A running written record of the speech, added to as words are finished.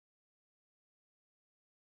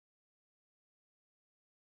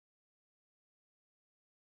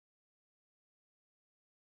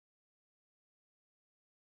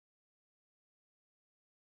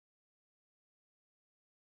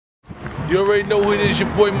You already know who it is, your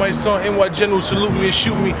boy, my son, NY General, salute me and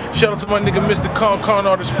shoot me. Shout out to my nigga Mr. Con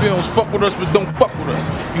Artist Films. Fuck with us, but don't fuck with us.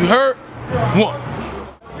 You heard? One.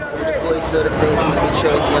 The voice of the face, money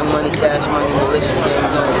choice, young money, cash money, malicious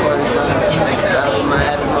games on party guns. Valley, my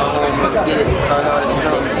habit, my home, let's get it. Con Artist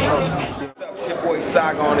Films, let's go. It's your boy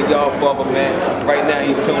Saigon to y'all father, man. Right now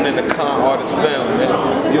you tune in to Con Artist Film,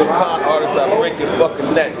 man. You're a con artist, I break your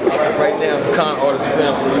fucking neck. Right now it's Con Artist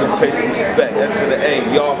Film, so you pay some respect. That's to the A,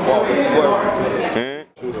 y'all father, swear.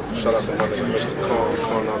 Shout out to my nigga Mr.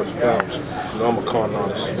 Con Artist Films. You know I'm a con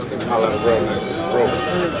artist. I like Rev.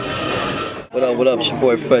 What up, it's your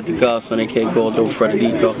boy Fred the Godson, aka Goldo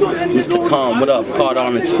Frederico. Mr. Con, what up? Con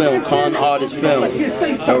Artist Films.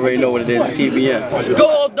 I already know what it is, TBN. It's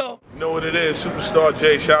Goldo! You know what it is, Superstar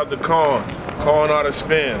J, shout out to Con Artist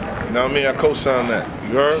Fan. You know what I mean? I co-sign that.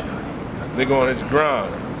 You heard? Nigga on his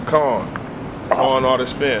grind. Con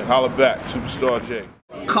Artist Fan. Holla back, Superstar J.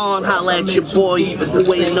 Con, holla at your boy, the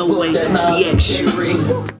way, no way, BX. It's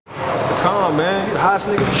the Con, man. You the hottest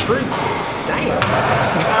nigga in the streets.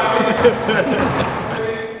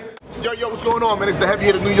 Yo, what's going on, man? It's the heavy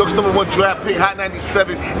hitter, New York's #1 draft pick, Hot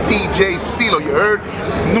 97, DJ CeeLo, you heard?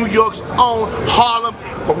 New York's own Harlem,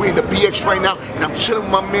 but we in the BX right now, and I'm chilling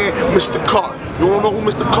with my man, Mr. Carr. You don't know who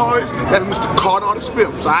Mr. Carr is? That's Mr. Con Artist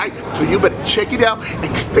Films, alright? So you better check it out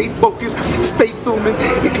and stay focused, stay filming,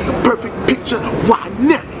 and get the perfect picture right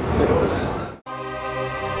now.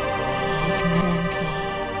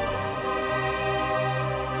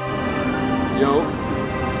 Yo.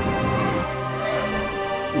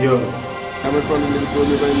 I'm in front of niggas doing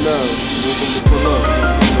it right now. You want them to pull up.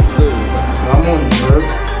 Yo, I'm on it, bro.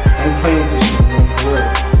 I ain't playing with this shit, man, for real.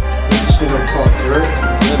 This shit up talk, you heard?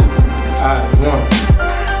 Alright, one.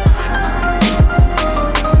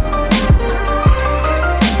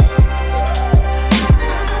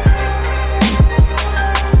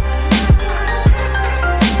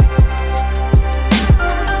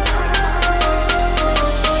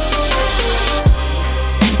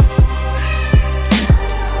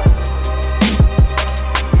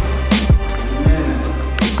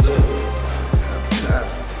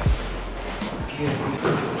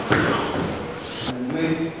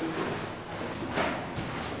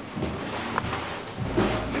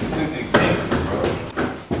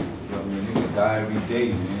 Every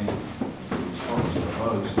day, man. Trucks, the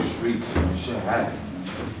hugs, the streets, and shit happen.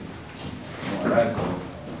 You know how that go.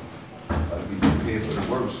 Gotta be prepared for the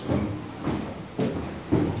worst, man.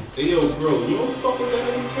 Hey, yo, bro, you don't fuck with that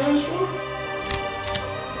nigga Cash, bro?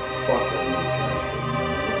 Fuck that nigga Cash, man.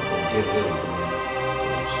 Go get his, man.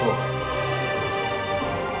 So.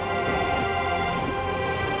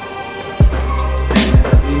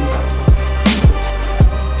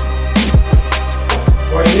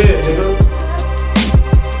 Right here, nigga.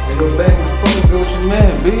 Go back and fucking go with your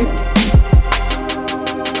man, B.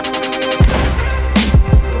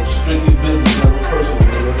 Strictly business, like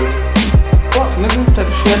personal, nigga. Fuck, nigga. What type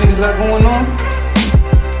of shit niggas got going on?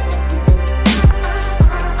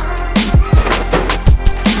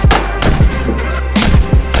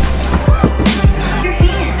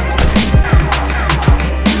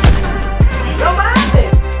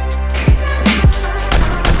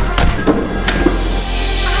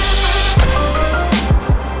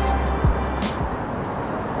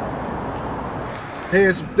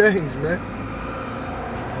 Here's some things, man.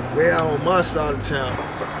 Way out on my side of town.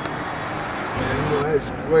 Man, you know, that's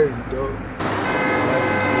crazy, dog.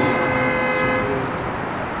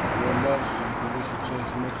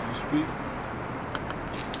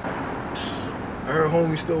 I heard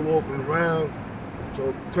homie still walking around.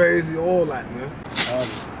 So crazy, all that, man.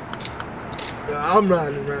 I'm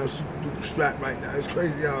riding around super strapped right now. It's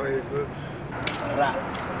crazy out here, son. I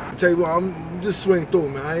tell you what, I'm just swing through,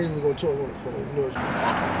 man. I ain't even gonna talk on the phone. You know what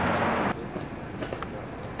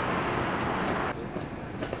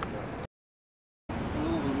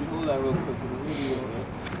Hold that real quick with the video, man.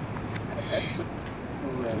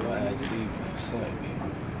 Hold that right. I see you for sight, baby.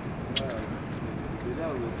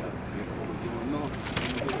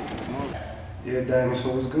 Yeah, Diamond, so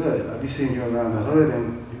what's good? I be seeing you around the hood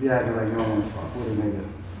and you be acting like you don't want to fuck with a nigga.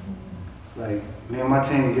 Like, me and my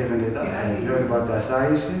team giving it up. Like, you heard about that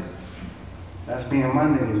side shit? That's me and my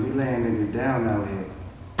niggas. We laying niggas down out here.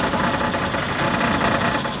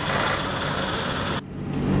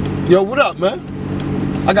 Yo, what up, man?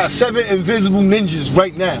 I got 7 invisible ninjas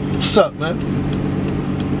right now. What's up, man?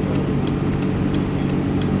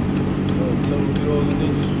 Tell me to all the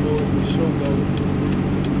ninjas who know the show goes.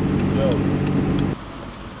 Yo.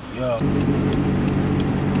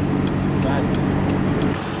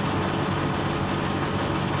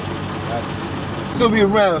 Still be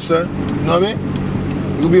around, son. You know what I mean?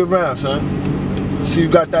 We'll be around, son. I see you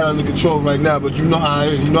got that under control right now, but you know how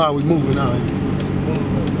it is. You know how we moving out here.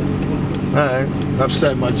 Alright, enough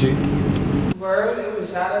said, my G. Word, it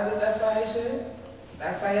was y'all that did that side shit?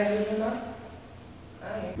 That's how y'all did it now?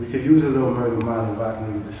 Alright. We could use a little murder mind and rock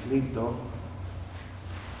niggas to sleep, though.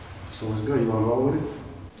 So what's good? You gonna roll with it?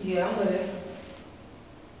 Yeah, I'm with it.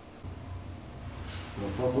 You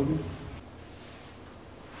gonna fuck with me?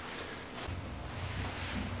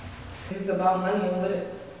 If it's about money, I'm with it.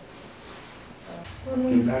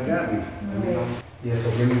 Get back at me. Yeah,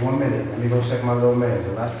 so give me 1 minute. Let me go check my little mans,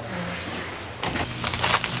 alright?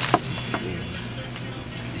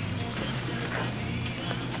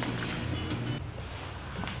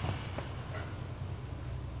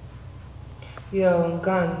 Yo,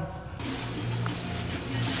 guns.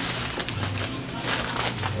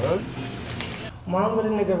 Huh? Mom with a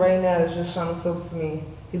nigga right now that's just trying to soak to me.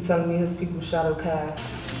 He telling me his people shot a cat.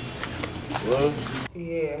 What?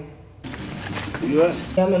 Yeah. Where you at?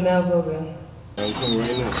 Yeah, I'm in Mel Building. I'm coming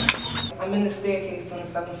right now. I'm in the staircase on the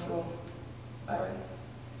 7th floor. Alright.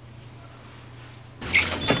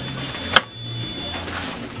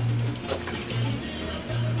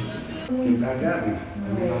 Get back at me.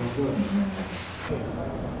 Let me know what's good.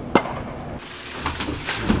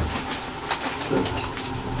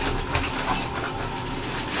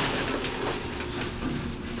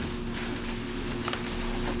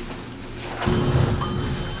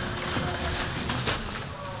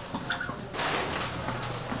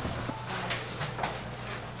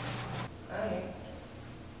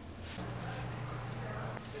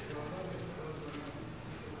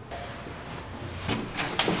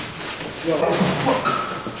 Yo.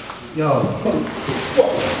 Yo,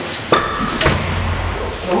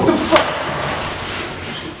 what the fuck?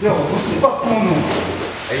 Yo, what's the fuck going on?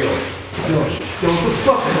 Hey, yo, what the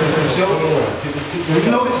fuck is this, yo? Yo, you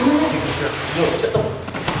know this nigga?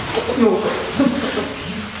 Yo,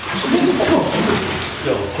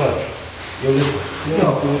 Yo, son. Yo, listen. Yo,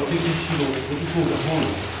 take this shit over. Get this nigga home.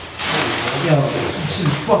 Yo, this shit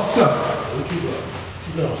is fucked up. What you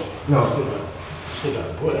got? No. Slow down,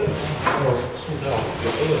 boy. Yo, slow down.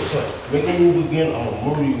 Yo, son. Make that move again, I'ma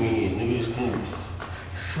murder you in here, nigga. It's cool.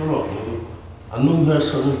 Shut up, nigga. I know you had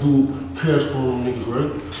something to do with cash from them niggas,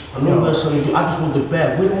 right? I know you had something to do. I just want the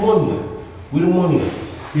bag. Where the money at? Where the money at?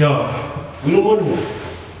 Yo. Where the money at?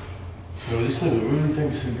 Yo, this nigga really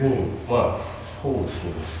think it's a game. Wow. Hold this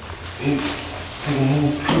nigga. Nigga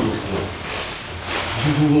move, kill this nigga.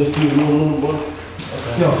 You wanna see me on bro?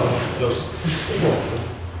 Okay. Yo, stay on, bro.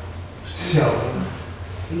 Yo.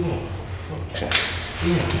 Yo.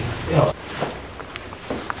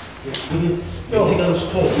 Yo, take out his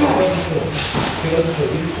phone. Take out his phone. Take out his phone.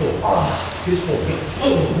 Get his phone. Get his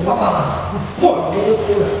phone. Fuck. Get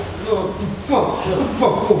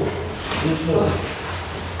his phone.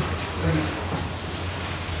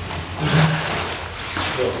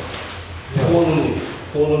 Yo. Call them niggas.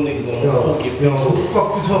 Call them niggas and I'm gonna poke your face. Yo, who the fuck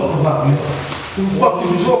you talking about, man? Who the fuck you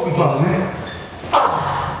talking about, man?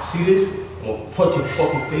 See this? I'm gonna punch your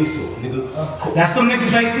fucking face off, nigga. That's them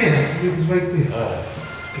niggas right there. Alright.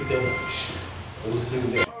 Pick that up. Hold this nigga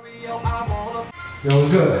there. Yo, what's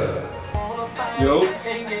good? Yo.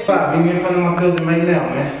 Stop, meet me in front of my building right now,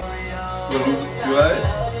 man. Yo, you alright?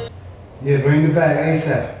 Yeah, bring the bag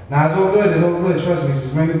ASAP. Nah, it's all good, trust me,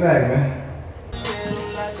 just bring the bag, man.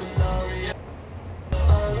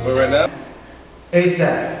 Where right now?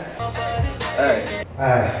 ASAP.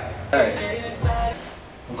 Alright.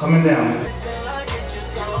 I'm coming down, man.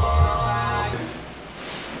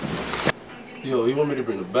 Yo, you want me to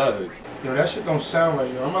bring the bag? Yo, that shit don't sound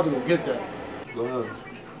right, yo. I'm about to go get that. Go ahead.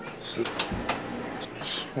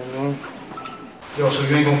 Yo, so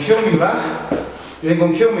you ain't gonna kill me, right? You ain't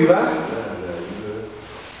gonna kill me, right?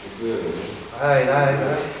 You good. Alright.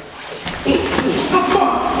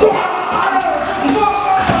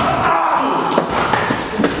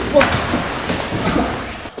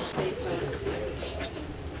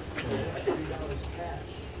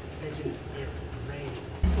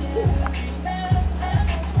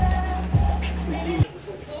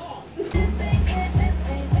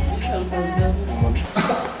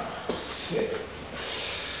 Shit.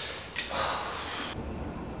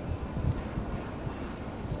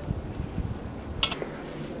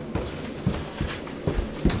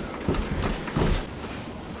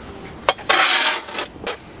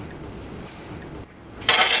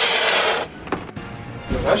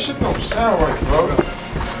 Yo, that shit don't sound right, bro.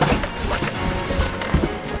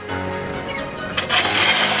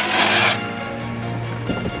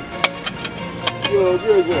 Yo,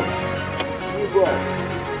 good. You go.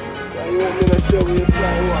 You want me to show you a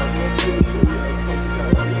fly one?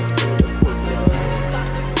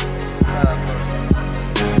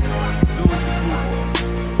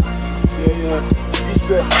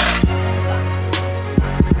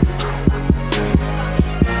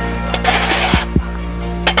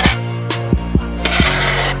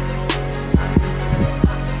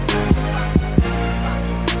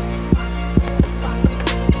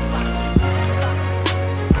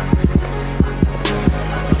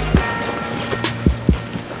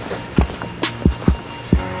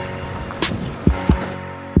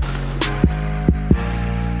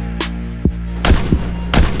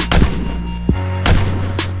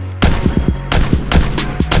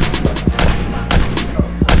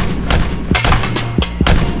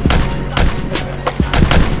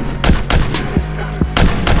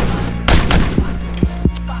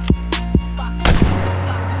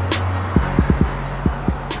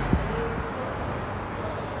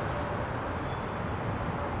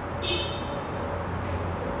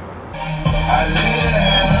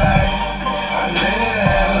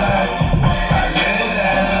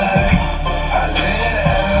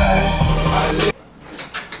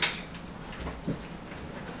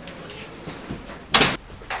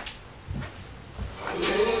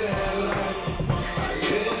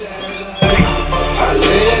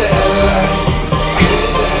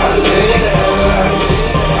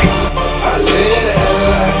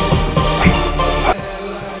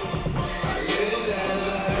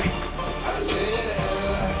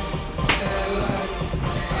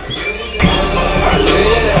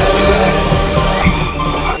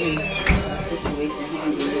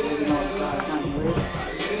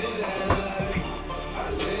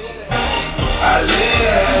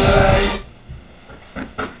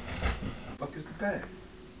 bag.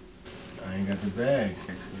 I ain't got the bag.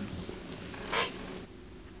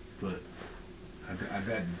 But I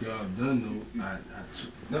got the job done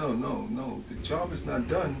though. No. The job is not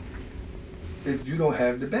done if you don't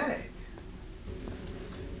have the bag.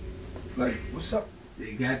 Like, what's up?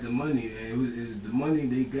 They got the money, man. It was the money,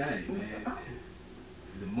 they got it, man.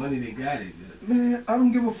 The money, they got it. Man, I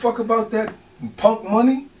don't give a fuck about that punk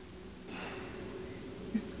money.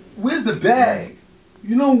 Where's the bag?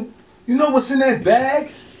 You know what's in that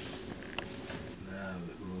bag? Nah,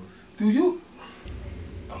 boss. Do you?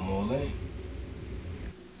 I'm all in.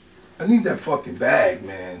 I need that fucking bag,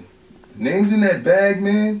 man. The name's in that bag,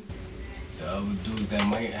 man. The other dudes that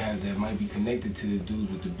might be connected to the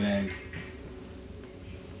dudes with the bag,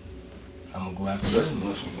 I'm gonna go after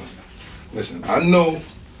them. Listen, I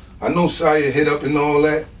know Saya hit up and all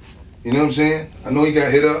that. You know what I'm saying? I know he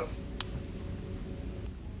got hit up.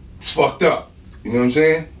 It's fucked up. You know what I'm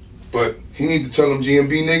saying? But he need to tell them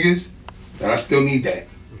GMB niggas that I still need that.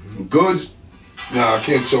 And Goods, nah, I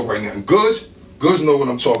can't talk right now. And Goods know what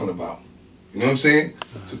I'm talking about. You know what I'm saying?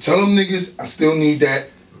 So tell them niggas I still need that.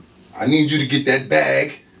 I need you to get that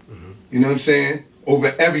bag. You know what I'm saying?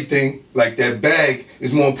 Over everything. Like that bag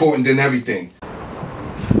is more important than everything.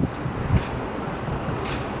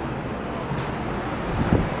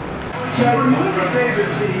 When you look at David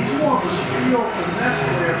T, he's more of a skill finesse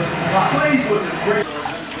player, plays with a great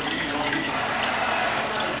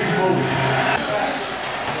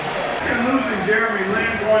and losing Jeremy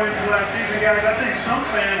Lin going into last season, guys, I think some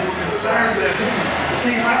fans were concerned that the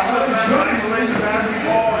team might slip into isolation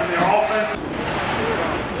basketball and their offense.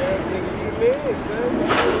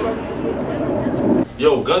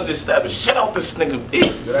 Yo, Guns just stabbed the shit out this nigga.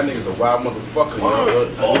 Yo, that nigga's a wild motherfucker, yo.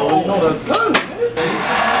 Oh, no, that's Guns, man.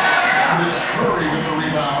 Miss Curry with the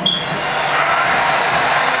rebound.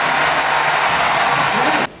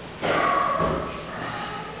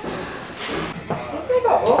 This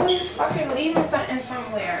nigga always fucking leaving something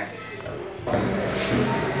somewhere.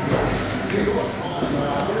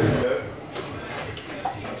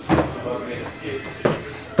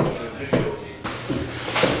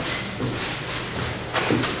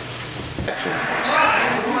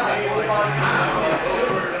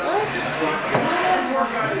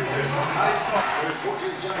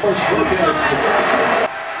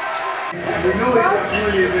 We know he's got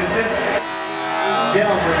plenty of intensity.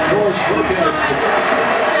 Galvin, Norris, look at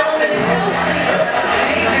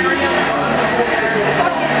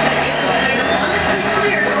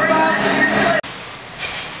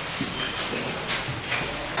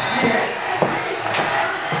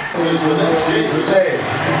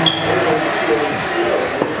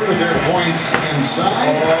Their points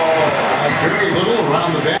inside. Very little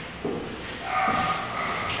around the back.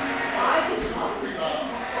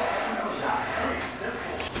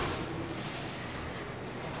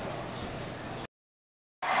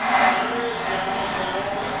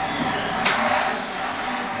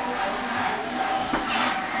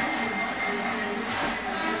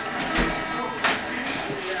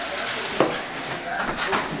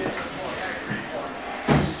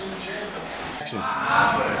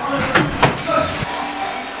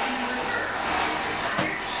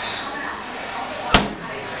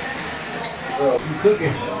 You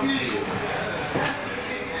cooking?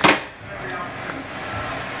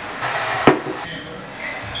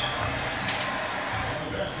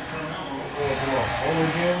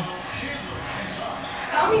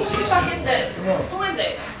 Tell me who the fuck is this? Who is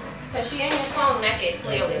it? Cause she in your phone naked,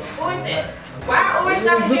 clearly. Who is it? Why I always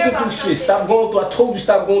gotta hear about something? Stop going through. I told you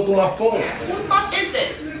stop going through my phone. Who the fuck is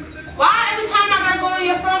this? Why every time I gotta go on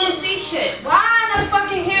your phone and see shit? Why I never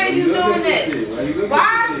fucking hear you doing this?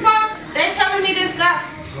 Why the fuck they telling me this guy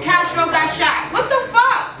Castro got shot? What the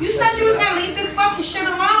fuck? You said you was gonna leave this fucking shit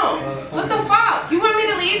alone. What the fuck? You want me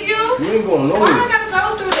to leave you? You ain't going nowhere. Why I gotta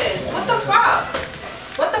go through this? What the fuck?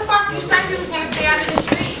 What the fuck? You said you was gonna stay out of the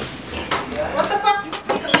streets. What the fuck? You want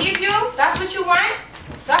me to leave you? That's what you want?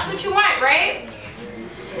 That's what you want, right?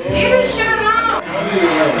 Leave this shit alone.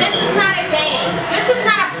 This is not a game. This is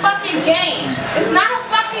not a fucking game. It's not a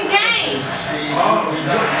fucking game.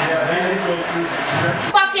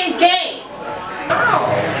 Fucking game.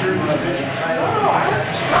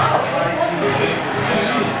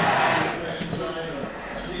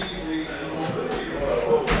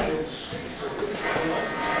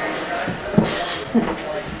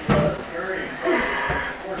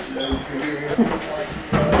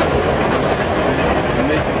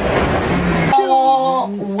 Oh,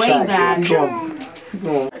 way bad.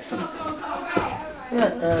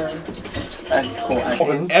 That's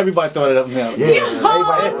cool. Everybody thought it up now. Yeah,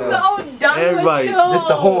 I'm so done Everybody, with you. this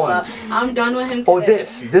the horns. I'm done with him. Or today.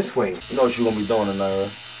 this way. You know what you gonna be doing tonight,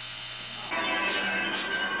 right?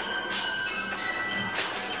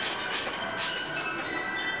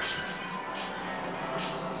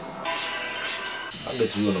 I'll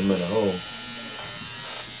let you in a minute, hold on.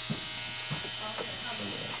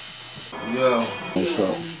 Yo. What's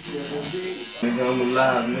up? Nigga, I'm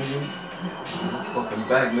alive, nigga. I'm fucking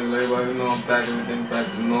back, nigga. Everybody know I'm back, everything back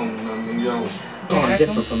to normal, you know what I mean? Yo. I'm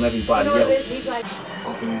different from everybody else.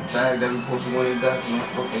 Fucking bag that we supposed to want it back from my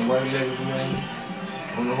fucking white niggas, man.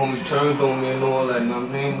 On the homies turned on me and all that, you know what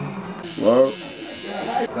I mean? Word.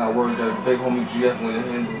 Got word that a big homie GF went and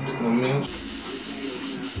handled it, you know what I mean?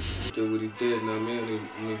 Did what he did, you know what I mean?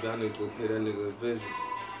 I need to go pay that nigga a visit.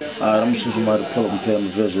 Alright, I'm gonna shoot somebody to pull up and pay him a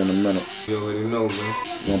visit in a minute. You already know, man.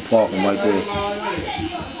 You're gonna park him right there.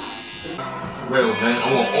 Real, man. I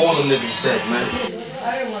want all them niggas dead, man.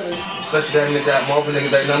 Especially that nigga, that mother nigga,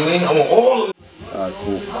 that, you know what I mean? I want all of them. Alright,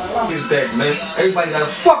 cool. He's dead, man. Everybody gotta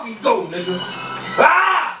fucking go, nigga.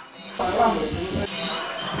 Ah!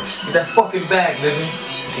 Get that fucking bag, nigga.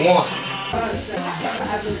 One.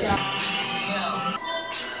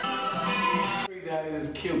 Crazy how they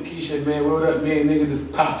just killed Keisha, man. Word up, man. Nigga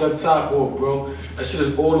just popped that top off, bro. That shit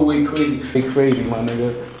is all the way crazy. Crazy, my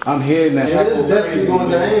nigga. I'm here now. Yeah, this is definitely going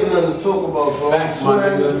down. Ain't even nothing to talk about, bro. Facts, my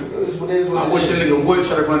nigga. I wish a nigga would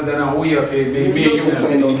try to run down. We up here, B. Me and you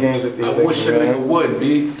now. No games with these I wish a nigga would,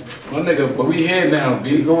 B. My nigga, but we here now,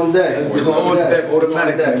 B. It's on deck. It's on deck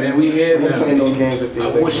automatically, man. We here now. Don't play no games with these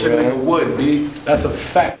I wish a nigga would, B. That's a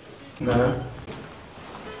fact. Nah.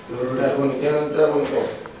 That one again, that one again.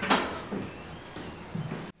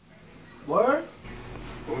 What?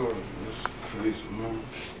 Oh, that's crazy, man.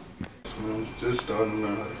 Man, I'm just starting to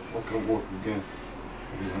learn how to fucking walk again.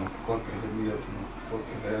 You know, fucking hit me up in my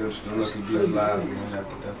fucking head. I'm still lucky to be alive, man.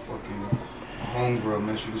 After that fucking homegirl,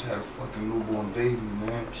 man, she just had a fucking newborn baby,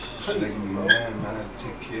 man. She's making me mad, man. I had to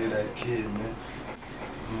take care of that kid, man.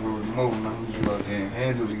 I'm remote, man. I'm just out there and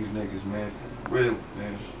handle these niggas, man. For real,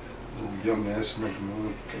 man. Little young ass nigga,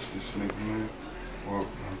 man. Catch this nigga, man. Or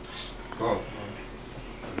just go, man.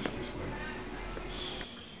 Finish this nigga.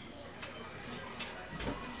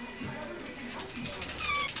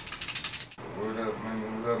 Word up, man.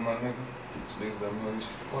 Word up, my nigga. These niggas got me on these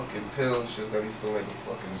fucking pills. Shit got me feel like a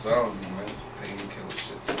fucking zombie, man. Painkiller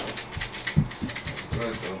shit, man.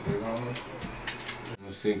 Good though, big homie. I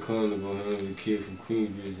seen Conor go handle the kid from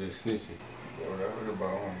Queensbridge that snitching. Word, I heard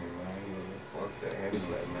about homie, man. He was fuck that handle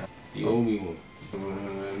that, man. He owe me one. I'm going on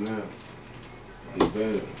right now. Get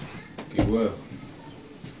better. Get well.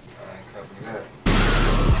 I ain't copy that.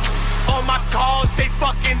 On my calls, they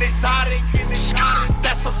fucking exotic.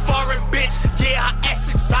 That's a foreign bitch, yeah, I act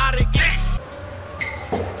exotic.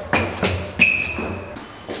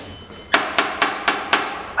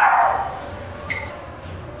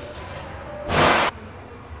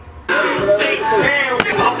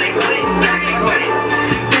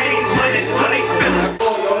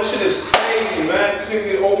 Yo, this shit is crazy, man. This nigga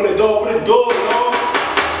need to open the door, yo.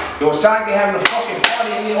 Yo, Saki having a fucking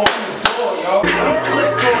party and he open the door, yo.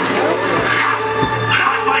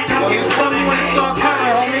 It's funny when it starts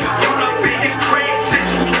coming, homie. Turn up in your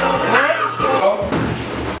transition.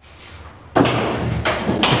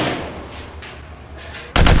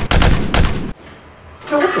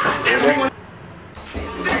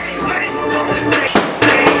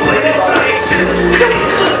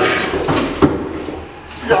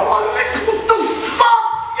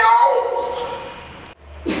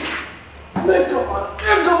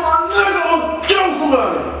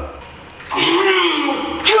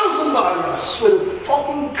 I swear to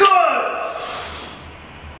fucking God!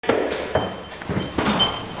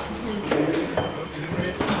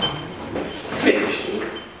 Finish you.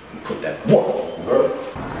 Put that wall, bro.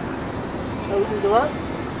 Everything's alright?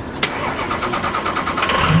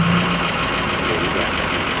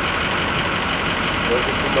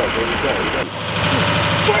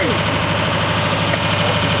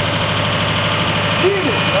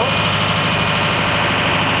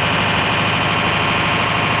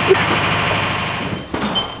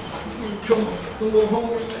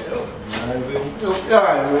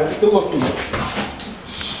 Alright, man. Good looking.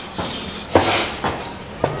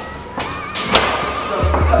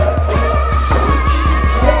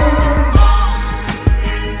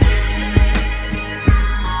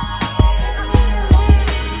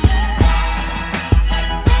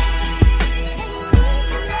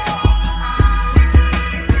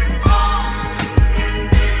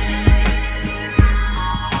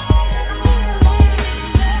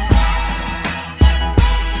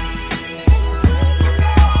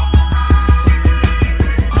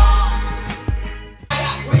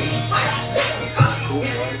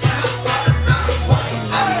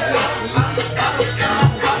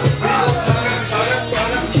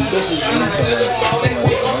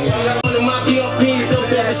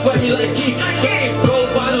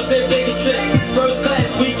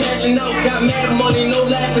 Got mad money, no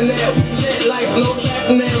laughing now. Jet life, no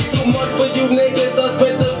trapping now. Too much for you niggas. I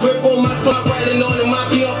spent the grip on my clock, riding on in my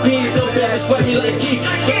PRP. So bitches sweat me like keep.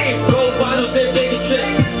 Gold bottles and biggest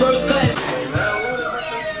tricks. First class.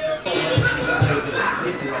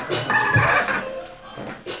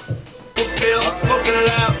 Smoking it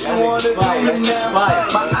out. You wanna do me now? My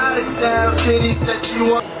out of town kitty said she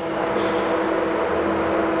want.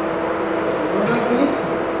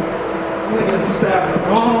 Nigga stabbed the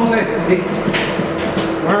wrong nigga.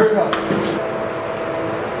 Word up.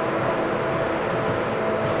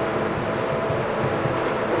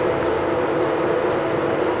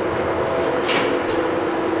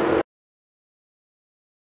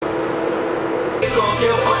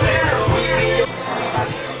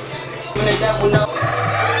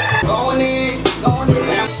 Going in, going in.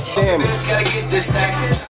 Damn, bitch, gotta get this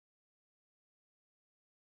stack.